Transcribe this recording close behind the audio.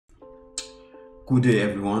Good day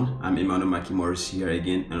everyone, I'm Emmanuel Morris here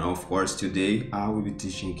again, and of course today I will be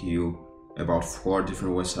teaching you about 4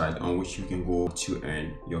 different websites on which you can go to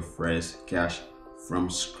earn your first cash from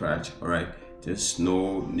scratch. Alright, there's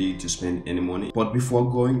no need to spend any money. But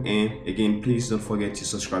before going in, again, please don't forget to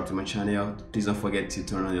subscribe to my channel. Please don't forget to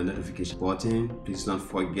turn on your notification button. Please don't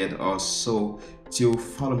forget also to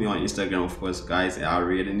follow me on Instagram, of course guys. I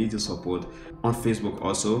really need your support. On Facebook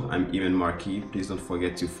also, I'm Eman Marquis. Please don't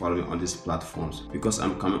forget to follow me on these platforms because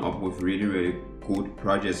I'm coming up with really good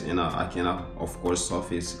projects, and I cannot of course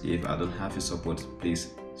surface if I don't have your support,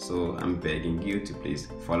 please. So I'm begging you to please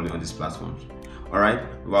follow me on these platforms. Alright,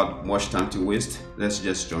 without much time to waste, let's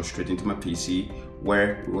just jump straight into my PC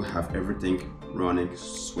where we will have everything running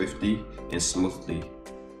swiftly and smoothly.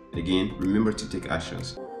 Again, remember to take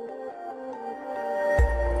actions.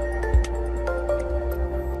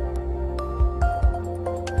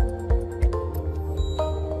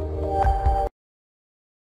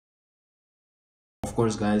 Of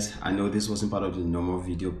course guys, I know this wasn't part of the normal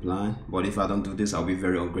video plan, but if I don't do this, I'll be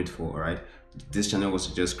very ungrateful. Alright, this channel was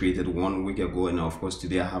just created 1 week ago, and of course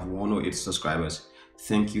today I have 108 subscribers.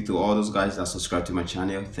 Thank you to all those guys that subscribe to my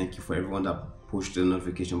channel. Thank you for everyone that pushed the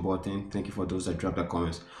notification button. Thank you for those that dropped their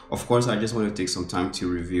comments. Of course, I just want to take some time to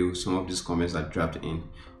review some of these comments that dropped in.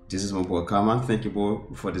 This is my boy Kama. Thank you, boy,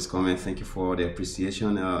 for this comment. Thank you for the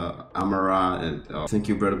appreciation. Amara, and thank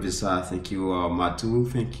you, brother Bisa. Thank you, Matu.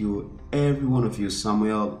 Thank you, every one of you.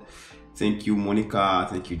 Samuel. Thank you, Monica.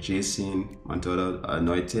 Thank you, Jason. My daughter,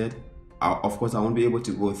 Anointed. Of course, I won't be able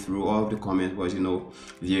to go through all of the comments, but you know,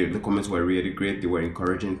 the comments were really great. They were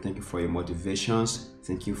encouraging. Thank you for your motivations.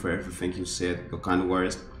 Thank you for everything you said, your kind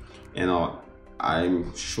words, and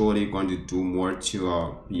I'm surely going to do more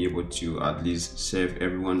to be able to at least serve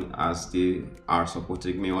everyone as they are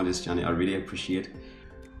supporting me on this channel. I really appreciate.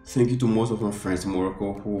 Thank you to most of my friends in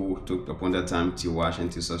Morocco who took upon their time to watch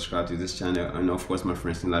and to subscribe to this channel, and of course my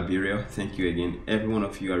friends in Liberia. Thank you again, every one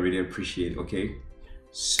of you. I really appreciate. Okay,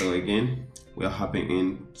 so again, we are hopping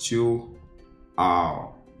into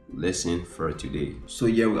our lesson for today. So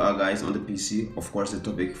here we are guys on the PC. Of course, the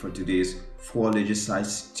topic for today is 4 legit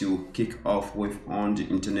sites to kick off with on the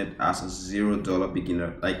internet as a $0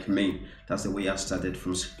 beginner like me. That's the way I started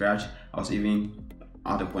from scratch. I was even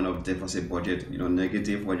at the point of deficit budget, you know,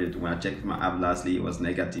 negative budget. When I checked my app lastly, it was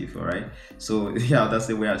negative. All right, so yeah, that's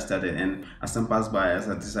the way I started. And as time passed by, as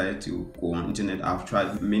I decided to go on internet, I've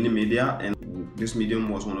tried many media, and this medium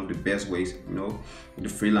was one of the best ways, you know, the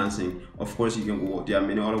freelancing. Of course, you can go, there are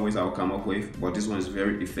many other ways I'll come up with, but this one is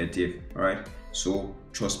very effective. All right, so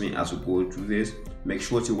trust me as we go through this. Make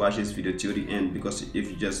sure to watch this video till the end, because if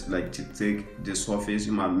you just like to take the surface,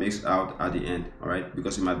 you might miss out at the end. All right,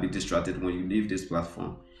 because you might be distracted when you leave this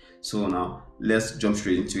platform. So now let's jump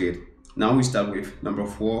straight into it. Now we start with number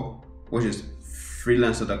 4, which is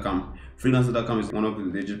freelancer.com. freelancer.com is one of the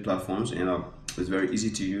legit platforms, and it's very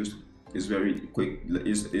easy to use. It's very quick.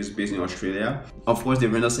 It's based in Australia. Of course, they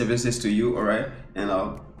render services to you. All right, and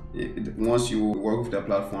once you work with the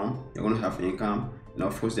platform, you're going to have income, and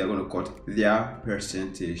of course they're going to cut their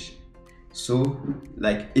percentage. So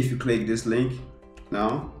like if you click this link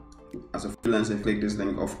now, as a freelancer, click this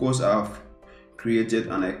link. Of course, I've created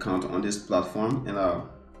an account on this platform, and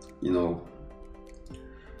you know,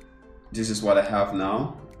 this is what I have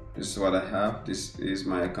now. This is what I have. This is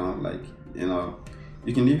my account. Like, you know,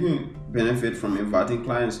 you can even benefit from inviting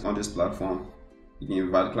clients on this platform. You can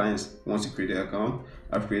invite clients once you create an account.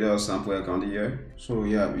 I've created a sample account here. So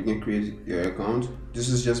yeah, you can create your account. This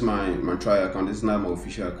is just my trial account. This is not my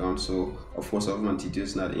official account. So of course, all of my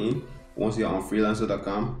details not in. Once you're on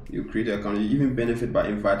freelancer.com, you create an account. You even benefit by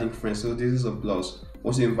inviting friends. So this is a plus.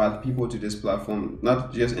 Once you invite people to this platform,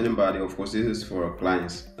 not just anybody, of course, this is for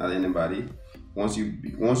clients, not anybody. Once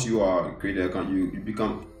you are created an account, you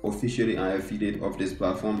become officially an affiliate of this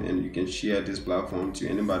platform, and you can share this platform to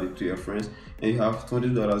anybody, to your friends, and you have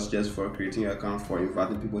 $20 just for creating an account, for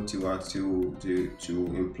inviting people to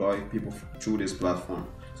employ people through this platform.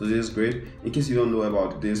 So this is great. In case you don't know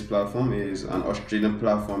about this platform, it is an Australian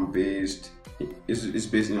platform based. It's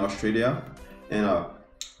based in Australia, and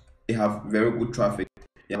it have very good traffic.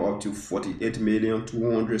 They have up to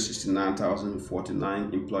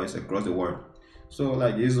 48,269,049 employees across the world. So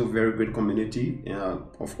like, this is a very great community, and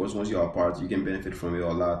of course once you're a part, you can benefit from it a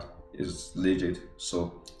lot. It's legit.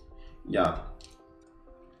 So yeah,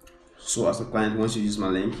 so as a client, once you use my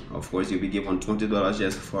link, of course you'll be given $20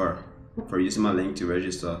 just for using my link to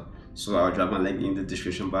register. So I'll drop my link in the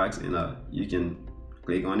description box, and you can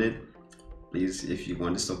click on it, please, if you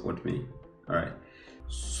want to support me. All right,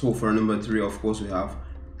 so for number 3, of course, we have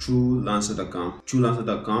TrueLancer.com.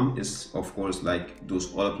 TrueLancer.com is of course like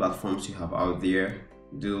those other platforms you have out there,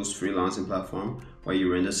 those freelancing platform where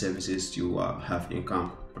you render services to have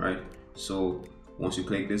income, right? So once you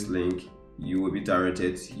click this link, you will be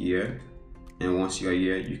directed here, and once you are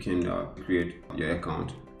here, you can create your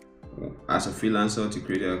account. As a freelancer, to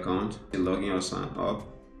create an account, log in or sign up.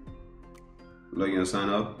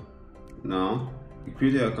 Now you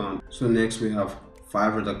create your account. So next we have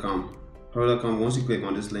FIVERR.com. FIVERR.com, once you click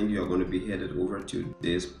on this link, you're going to be headed over to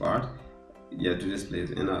this part, to this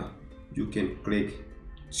place, and you can click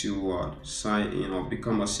to sign in or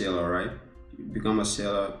become a seller, right? Become a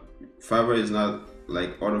seller. Fiverr is not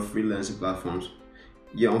like other freelancing platforms.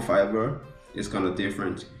 Here on Fiverr, it's kind of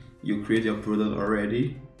different. You create your product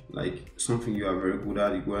already, like something you are very good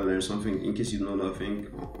at. You go and learn something. In case you know nothing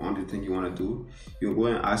on the thing you want to do, you go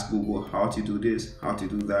and ask Google how to do this, how to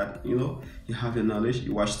do that. You know, you have the knowledge,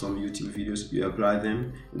 you watch some YouTube videos, you apply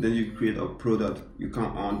them, and then you create a product. You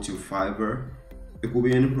come on to Fiverr. It could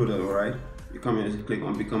be any product, all right? You come in and click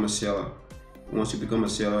on become a seller. Once you become a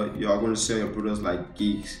seller, you are going to sell your products like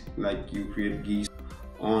gigs, like you create gigs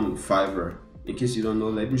on Fiverr. In case you don't know,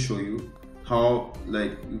 let me show you how.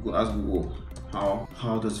 Like you go ask Google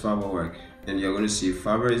how does Fiverr work, and you're going to see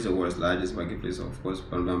Fiverr is the world's largest marketplace, of course,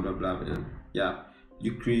 blah blah blah blah. And yeah,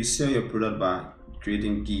 you sell your product by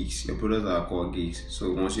creating gigs. Your products are called gigs.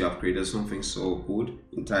 So once you have created something so good,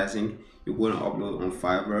 enticing, you go and upload on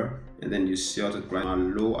Fiverr, and then you sell to client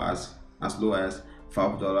as low as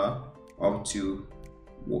 $5 up to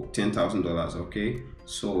 $10,000. Okay,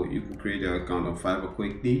 so you can create your account on Fiverr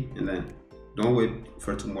quickly, and then don't wait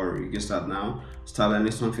for tomorrow. You can start now. Start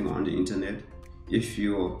learning something on the internet. If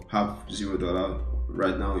you have $0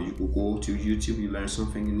 right now, you could go to YouTube, you learn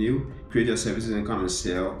something new, create your services, and come and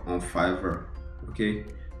sell on Fiverr. Okay,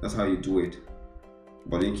 that's how you do it.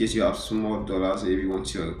 But in case you have small dollars, if you want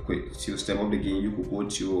to step up the game, you could go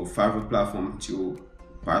to Fiverr platform to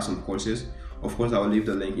buy some courses. Of course, I will leave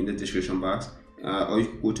the link in the description box. Or you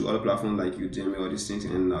could go to other platforms like Udemy or these things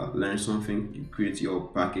and learn something. You create your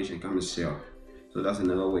package and come and sell. So that's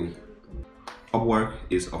another way. UPWORK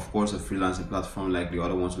is of course a freelancing platform like the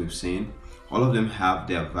other ones we've seen. All of them have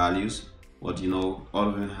their values, but you know, all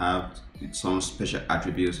of them have some special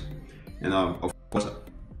attributes. And of course,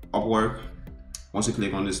 UPWORK, once you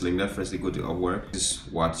click on this link, let's firstly go to UPWORK. This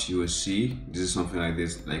is what you will see. This is something like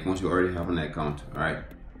this, like once you already have an account. All right,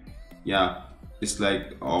 yeah, it's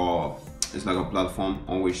like a platform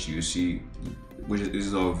on which you see, this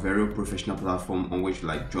is a very professional platform on which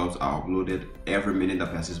like jobs are uploaded every minute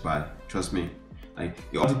that passes by. Trust me, like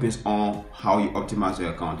it all depends on how you optimize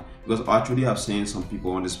your account, because actually I've seen some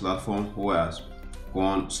people on this platform who has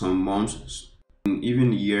gone some months,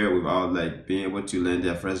 even a year, without like being able to land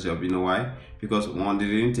their first job. You know why? Because one, they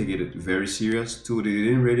didn't take it very serious. Two, they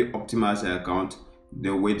didn't really optimize their account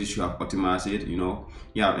the way they should have optimized it, you know.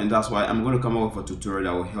 Yeah, and that's why I'm going to come up with a tutorial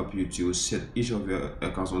that will help you to set each of your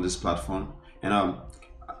accounts on this platform and on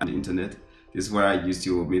the internet. This is where I used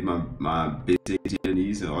to meet my basic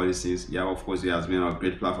needs and all these things. Yeah, of course, it has been a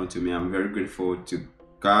great platform to me. I'm very grateful to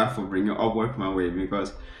God for bringing UPWORK my way,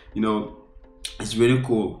 because you know, it's really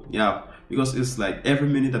cool. Yeah, because it's like every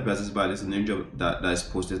minute that passes by, there's a new job that is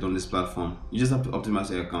posted on this platform. You just have to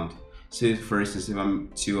optimize your account. Say for instance, if I'm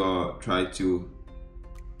to try to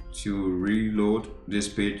reload this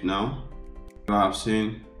page now, you have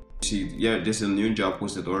seen, see, yeah, there's a new job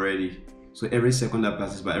posted already. So every second that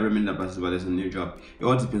passes by, every minute that passes by, there's a new job. It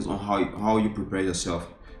all depends on how you prepare yourself.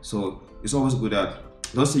 So it's always good that,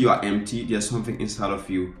 don't say you are empty. There's something inside of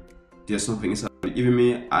you. There's something inside of you. Even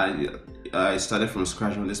me, I started from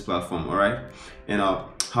scratch on this platform. All right, and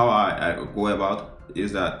how I go about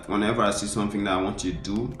is that whenever I see something that I want to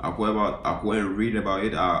do, I go and read about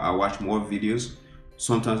it. I watch more videos.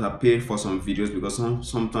 Sometimes I pay for some videos, because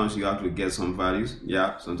sometimes you have to get some values.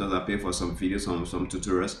 Yeah, sometimes I pay for some videos, some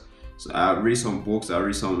tutorials. So I read some books, I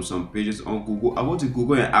read some pages on Google. I go to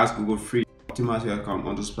Google and ask Google free optimize your account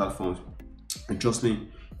on those platforms. And trust me,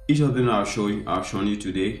 each of them I've shown you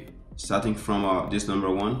today, starting from this number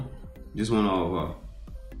one, this one of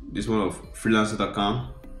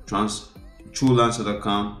freelancer.com,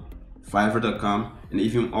 TrueLancer.com, FIVERR.com, and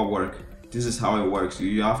even UPWORK. This is how it works.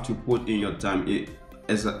 You have to put in your time.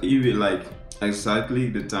 Even like exactly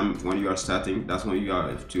the time when you are starting, that's when you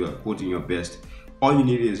have to put in your best. All you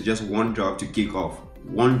need is just one job to kick off.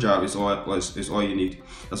 One job is all you need.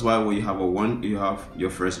 That's why when you have your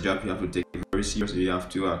first job, you have to take it very seriously. You have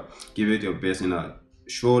to give it your best, and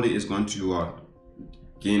surely it's going to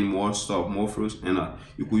gain more stuff, more fruits, and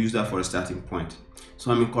you could use that for a starting point.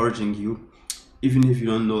 So I'm encouraging you, even if you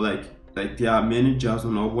don't know, like there are many jobs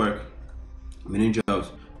on UPWORK, many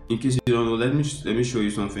jobs. in case you don't know, let me show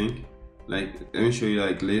you something. Like, let me show you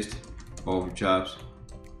like list of jobs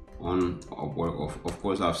on Upwork. Of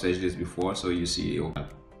course, I've searched this before, so you see. All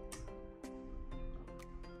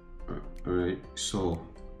right, so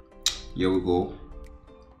here we go.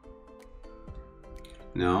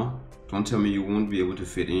 Now, don't tell me you won't be able to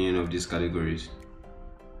fit in any of these categories.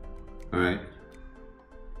 All right,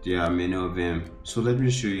 there are many of them. So let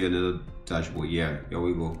me show you another dashboard. Yeah, here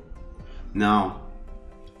we go. Now,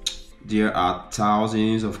 there are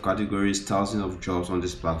thousands of categories, thousands of jobs on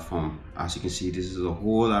this platform. As you can see, this is a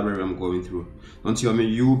whole library I'm going through. Don't tell me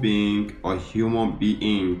you being a human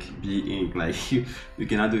being like you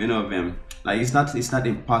cannot do any of them. Like, it's not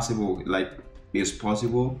impossible. Like, it's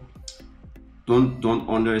possible. Don't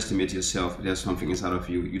underestimate yourself. There's something inside of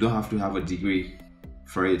you. You don't have to have a degree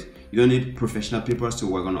for it. You don't need professional papers to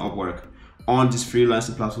work on Upwork. On this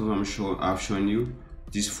freelancing platform I've shown you,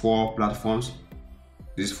 these four platforms,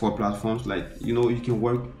 like, you know, you can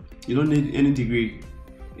work. You don't need any degree.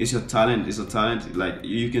 It's your talent. It's a talent. Like,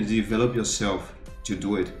 you can develop yourself to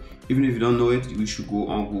do it. Even if you don't know it, you should go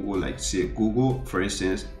on Google. Like, say Google, for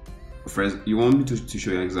instance. First, you want me to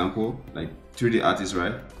show you an example, like 3D artist,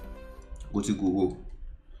 right? Go to Google.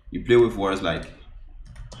 You play with words like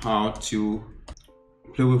how to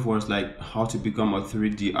become a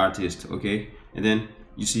 3D artist, okay? And then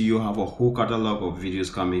you see you have a whole catalog of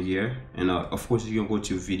videos coming here, and of course you can go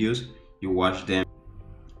to videos, you watch them.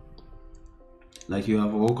 Like, you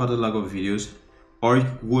have a whole catalog of videos, or you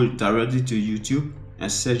go directly to YouTube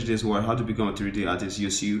and search this word, how to become a 3D artist. You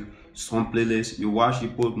see some playlists, you watch, you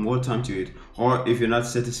put more time to it. Or if you're not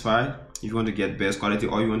satisfied, if you want to get best quality,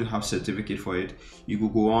 or you want to have certificate for it, you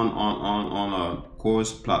could go on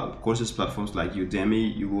courses platforms like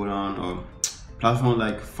Udemy. You go on platform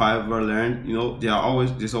like FIVERR Learn. You know,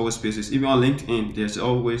 there's always spaces. Even on LinkedIn,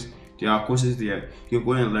 there are courses there. You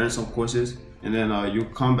go and learn some courses, and then you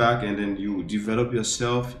come back and then you develop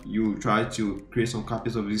yourself. You try to create some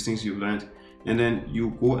copies of these things you've learned, and then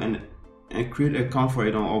you go and create an account for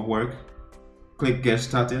it on Upwork. Click get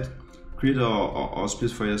started, create a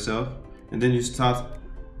space for yourself, and then you start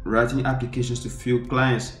writing applications to few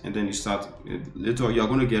clients, and then you start. Later you're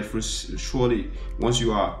going to get through, surely, once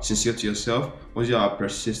you are sincere to yourself, once you are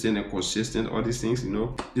persistent and consistent, all these things, you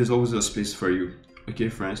know, there's always a space for you. Okay,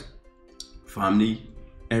 friends, family,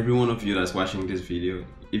 every one of you that's watching this video,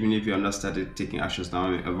 even if you have not started taking actions now,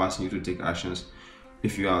 I'm advising you to take actions.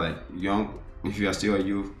 If you are like young, if you are still a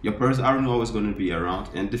youth, your parents aren't always going to be around,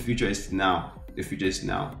 and the future is now. The future is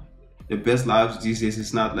now. The best lives these days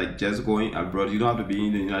is not like just going abroad. You don't have to be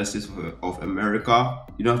in the United States of America.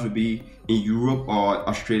 You don't have to be in Europe or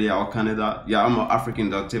Australia or Canada. Yeah, I'm an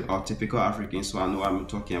African, or typical African, so I know what I'm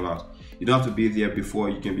talking about. You don't have to be there before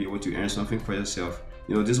you can be able to earn something for yourself.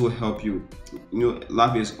 You know, this will help you. You know,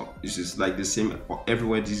 life is just like the same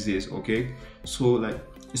everywhere these days, okay? So, like,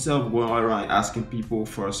 instead of going around asking people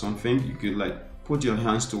for something, you could like put your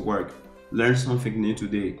hands to work. Learn something new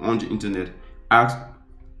today on the internet.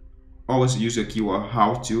 Always use your keyword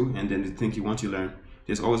how to, and then the thing you want to learn.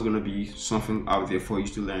 There's always going to be something out there for you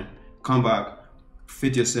to learn. Come back,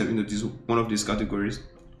 fit yourself into one of these categories.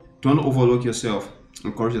 Don't overlook yourself.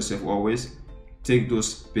 Encourage yourself always. Take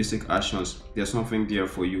those basic actions. There's something there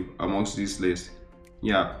for you amongst this list.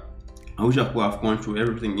 Yeah, I wish I could have gone through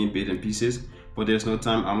everything in bits and pieces, but there's no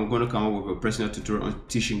time. I'm going to come up with a personal tutorial on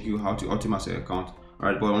teaching you how to optimize your account.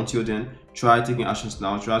 Alright, but until then, try taking actions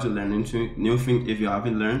now. Try to learn into new thing if you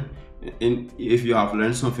haven't learned. And if you have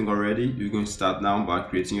learned something already, you're going to start now by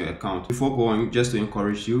creating your account. Before going, just to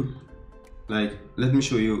encourage you, like, let me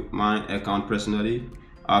show you my account personally.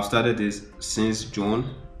 I've started this since June,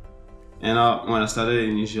 and when I started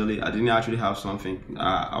initially, I didn't actually have something.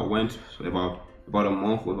 I went about a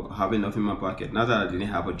month with having nothing in my pocket. Not that I didn't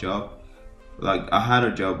have a job. Like, I had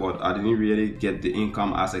a job, but I didn't really get the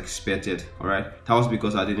income as expected. All right, that was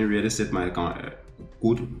because I didn't really set my account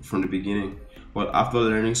good from the beginning. But after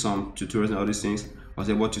learning some tutorials and all these things, I was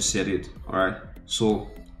able to set it. All right, so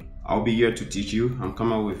I'll be here to teach you. I'm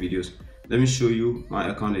coming out with videos. Let me show you my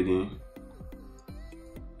account again.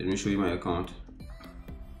 Let me show you my account.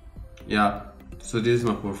 Yeah, so this is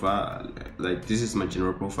my profile. Like, this is my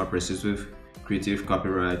general profile. Persistent creative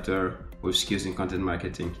copywriter with skills in content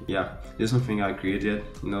marketing. Yeah, this is something I created.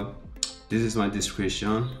 You know, this is my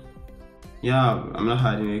description. Yeah, I'm not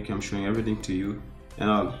hiding it. I'm showing everything to you.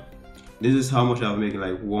 And this is how much I've made,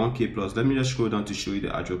 like 1K plus. Let me just scroll down to show you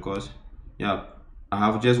the actual cost. Yeah, I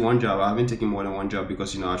have just one job. I haven't taken more than one job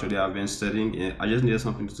because, you know, actually I've been studying and I just needed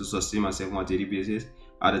something to sustain myself on a daily basis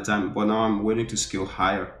at the time. But now I'm willing to scale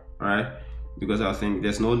higher, right? Because I think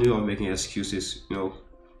there's no need of making excuses. You know,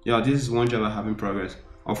 yeah, this is one job I have in progress.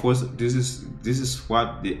 Of course, this is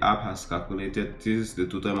what the app has calculated. This is the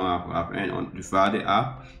total amount I've earned on via the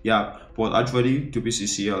app. Yeah, but actually to be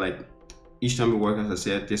sincere, like each time you work, as I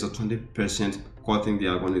said, there's a 20% core thing they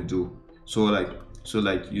are going to do. So like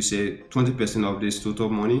you say 20% of this total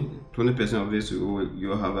money, 20% of this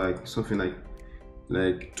you'll have like something like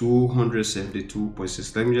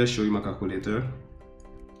 272.6. Let me just show you my calculator.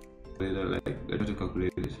 Like let's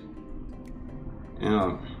calculate it.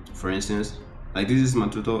 For instance, like this is my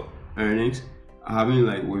total earnings. I haven't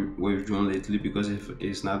like withdrawn lately because if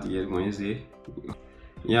it's not yet Wednesday.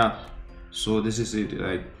 Yeah, so this is it,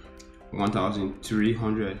 like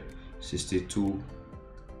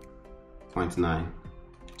 1,362.9.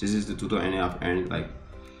 this is the total earning I've earned like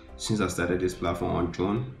since I started this platform on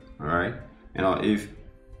June. All right, if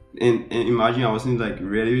and imagine I wasn't like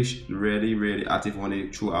really active on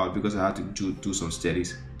it throughout because I had to do some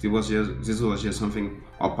studies. This was just something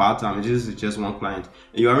a part-time. This is just one client,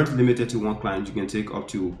 and you aren't limited to one client. You can take up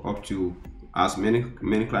to as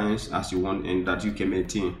many clients as you want and that you can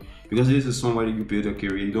maintain, because this is somebody you build a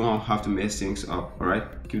career. You don't have to mess things up. All right,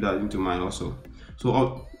 keep that into mind also.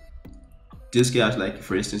 So this cash, like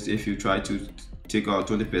for instance, if you try to take out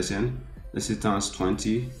 20%, let's say times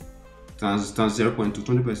 20 times 0.2,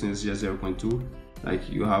 20% is just 0.2, like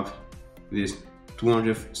you have this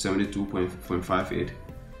 272.58.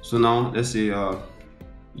 so now let's say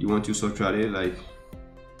you want to subtract it, like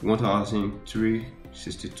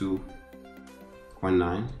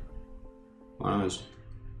 1,362.9 minus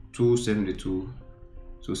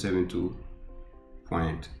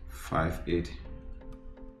 272.58,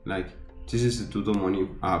 like this is the total money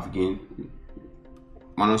I have gained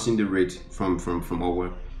minusing the rate from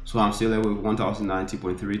our. So I'm still like with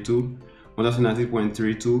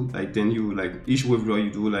 1,090.32, like then you like each withdrawal you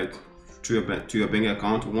do like to your bank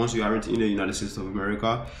account. Once you aren't in the United States of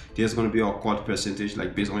America, there's going to be a cut percentage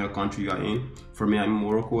like based on your country you are in. For me, I'm in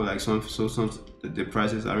Morocco, like some the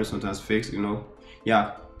prices are sometimes fixed, you know.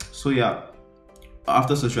 Yeah, so yeah,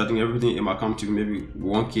 after subtracting everything, it might come to maybe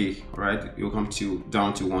 1K. All right, you'll come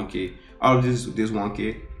down to 1K. Out of this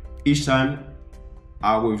 1K, each time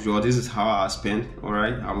I withdraw, this is how I spend. All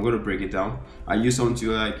right, I'm gonna break it down. I use some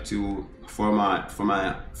to for my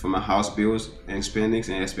house bills and spendings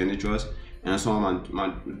and expenditures, and some of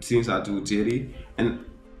my things I do daily. And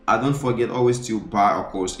I don't forget always to buy a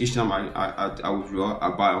course. Each time I withdraw, I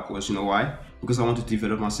buy a course. You know why? Because I want to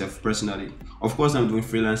develop myself personally. Of course, I'm doing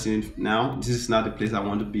freelancing now. This is not the place I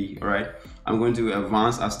want to be. All right, I'm going to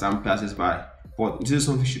advance as time passes by. But this is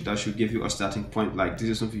something that should give you a starting point. Like this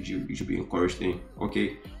is something you should be encouraged in.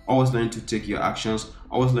 Okay, always learn to take your actions.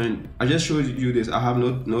 Always learn. I just showed you this. I have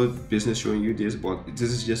no business showing you this, but this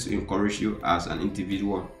is just to encourage you as an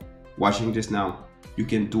individual watching this now. You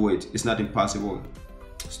can do it. It's not impossible.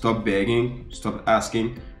 Stop begging. Stop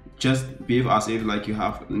asking. Just behave as if like you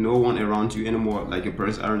have no one around you anymore. Like your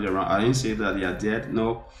parents aren't around. I didn't say that they are dead.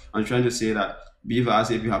 No, I'm trying to say that behave as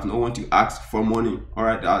if you have no one to ask for money. All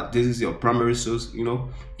right, this is your primary source, you know,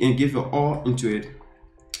 and give your all into it.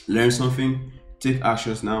 Learn something, take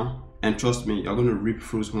actions now, and trust me, you're going to reap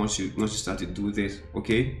fruits once you start to do this.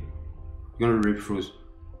 Okay, you're going to reap fruits.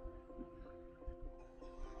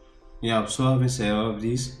 Yeah, so having said all of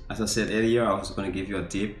this, as I said earlier, I was going to give you a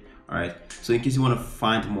tip. All right, so in case you want to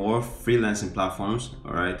find more freelancing platforms,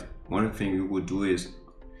 all right, one thing you would do is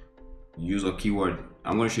use a keyword.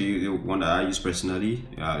 I'm going to show you the one that I use personally.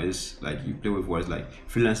 It's like you play with words like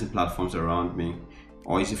freelancing platforms around me,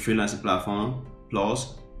 or is a freelancing platform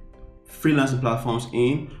plus freelancing platforms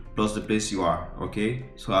in plus the place you are. Okay,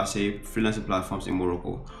 so I say freelancing platforms in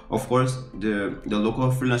Morocco. Of course, the local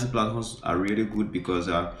freelancing platforms are really good because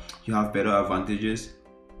you have better advantages.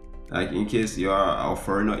 Like in case you are a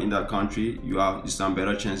foreigner in that country, you stand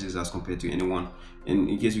better chances as compared to anyone. And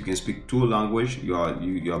in case you can speak two languages, you are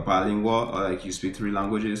bilingual, or like you speak 3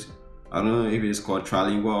 languages. I don't know if it's called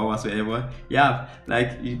trilingual or whatsoever. Yeah,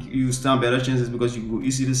 like you stand better chances because you will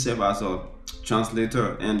easily serve as a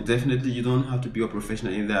translator, and definitely you don't have to be a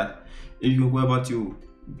professional in that. If you were about to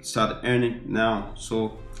start earning now,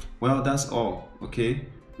 so well, that's all. Okay,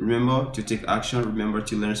 remember to take action. Remember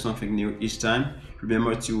to learn something new each time.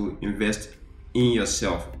 Remember to invest in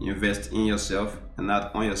yourself and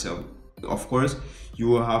not on yourself. Of course, you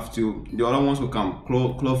will have to, the other ones will come,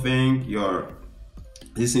 clothing,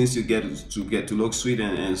 these things to get to look sweet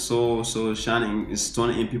and so shining, is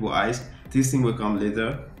stunning in people's eyes. These things will come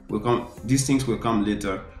later. These things will come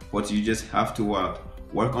later, but you just have to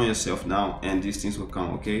work on yourself now, and these things will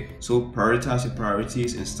come. Okay, so prioritize your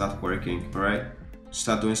priorities and start working. All right,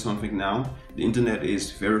 start doing something now. The internet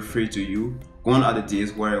is very free to you. Gone are the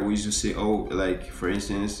days where we used to say, oh, like for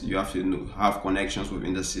instance, you have to have connections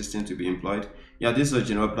within the system to be employed. Yeah, this is a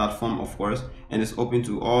general platform, of course, and it's open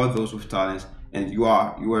to all those with talents. And you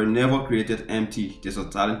are never created empty. There's a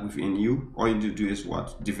talent within you. All you need to do is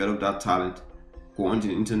what? Develop that talent. Go on the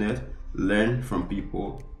internet, learn from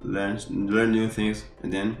people, learn new things,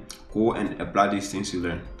 and then go and apply these things you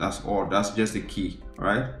learn. That's all. That's just the key. All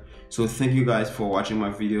right. So thank you guys for watching my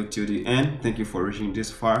video till the end. Thank you for reaching this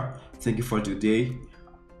far. Thank you for today.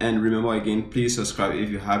 And remember again, please subscribe if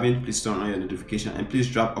you haven't. Please turn on your notification and please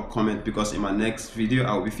drop a comment, because in my next video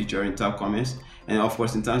I will be featuring top comments. And of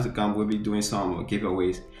course, in times to come, we'll be doing some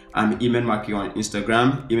giveaways. I'm Iman Maki on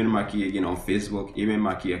Instagram, Iman Maki again on Facebook, Iman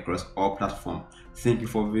Maki across all platforms. Thank you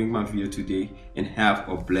for viewing my video today and have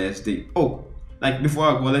a blessed day. Oh, like before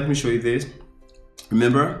I go, let me show you this.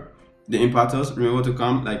 Remember the impactors, remember to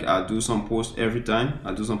come. Like I do some posts every time.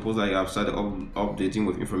 I do some posts, like I've started updating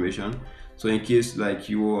with information. So in case like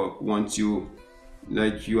you want to,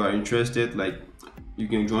 like you are interested, like you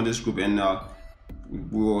can join this group, and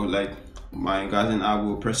we will, like my guys and I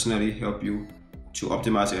will personally help you to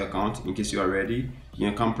optimize your account. In case you are ready, you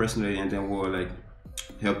can come personally, and then we'll like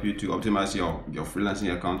help you to optimize your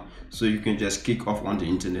freelancing account, so you can just kick off on the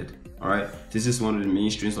internet. All right, this is one of the main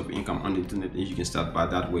streams of income on the internet, and you can start by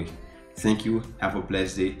that way. Thank you, have a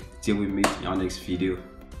blessed day till we meet in our next video.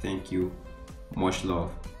 Thank you, much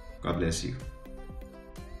love, God bless you.